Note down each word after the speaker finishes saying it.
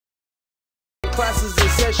classes in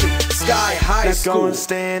session. Sky High School. Now go and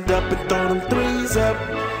stand up and throw them threes up.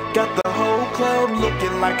 Got the whole club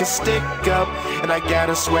looking like a stick up, and I got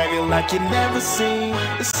a swagger like you never seen.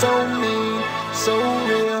 It's so mean, so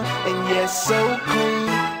real, and yeah, so clean,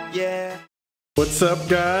 yeah. What's up,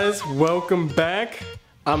 guys? Welcome back.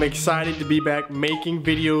 I'm excited to be back making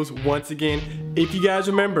videos once again. If you guys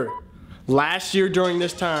remember, last year during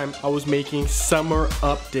this time, I was making summer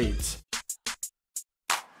updates.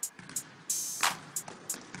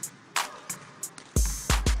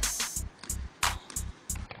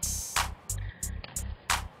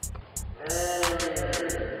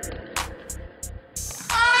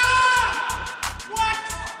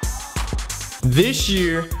 This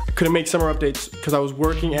year, I couldn't make summer updates because I was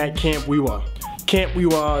working at Camp Weewa. Camp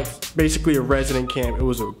Weewa is basically a resident camp. It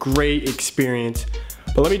was a great experience.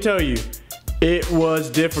 But let me tell you, it was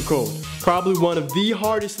difficult. Probably one of the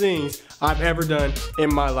hardest things I've ever done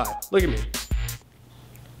in my life. Look at me.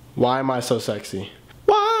 Why am I so sexy?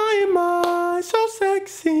 Why am I so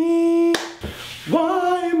sexy?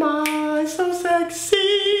 Why am I so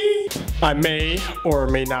sexy? I may or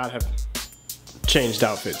may not have changed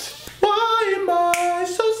outfits. Why am I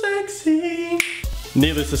so sexy?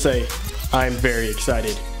 Needless to say, I'm very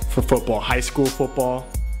excited for football. High school football,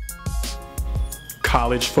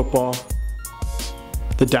 college football,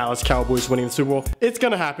 the Dallas Cowboys winning the Super Bowl. It's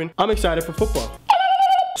gonna happen. I'm excited for football.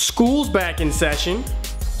 School's back in session.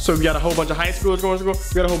 So we got a whole bunch of high schoolers going to school.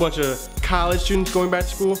 We got a whole bunch of college students going back to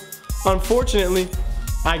school. Unfortunately,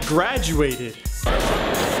 I graduated.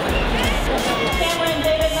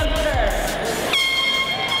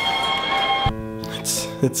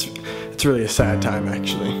 It's really a sad time,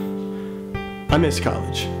 actually. I miss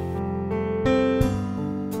college.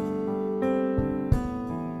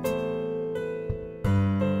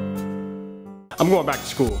 I'm going back to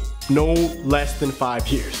school. No less than 5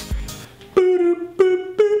 years.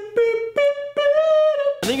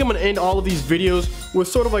 I think I'm gonna end all of these videos with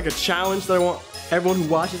sort of like a challenge that I want everyone who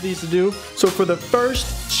watches these to do. So for the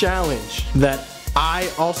first challenge that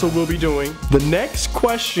I also will be doing, the next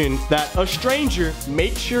question that a stranger,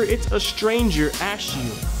 make sure it's a stranger, asks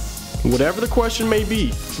you, whatever the question may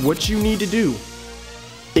be, what you need to do,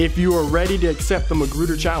 if you are ready to accept the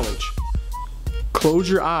Magruder challenge, close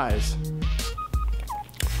your eyes,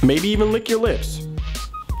 maybe even lick your lips,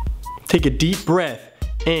 take a deep breath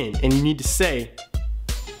in, and you need to say,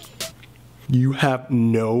 "You have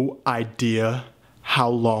no idea how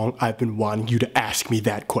long I've been wanting you to ask me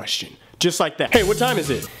that question." Just like that. Hey, what time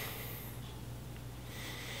is it?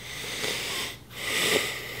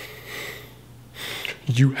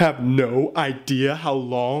 You have no idea how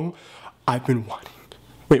long I've been wanting.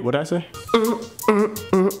 Wait, what did I say?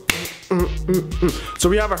 So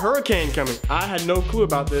we have a hurricane coming. I had no clue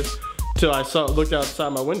about this till I looked outside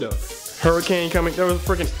my window. Hurricane coming. There was a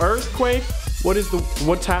freaking earthquake.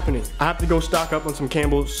 What's happening? I have to go stock up on some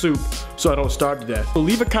Campbell's soup so I don't starve to death. So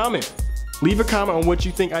leave a comment. Leave a comment on what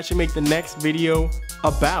you think I should make the next video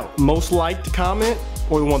about. Most liked comment,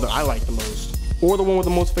 or the one that I like the most, or the one with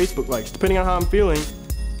the most Facebook likes. Depending on how I'm feeling,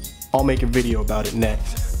 I'll make a video about it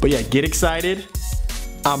next. But yeah, get excited.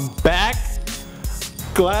 I'm back.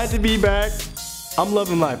 Glad to be back. I'm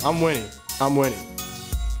loving life. I'm winning. I'm winning.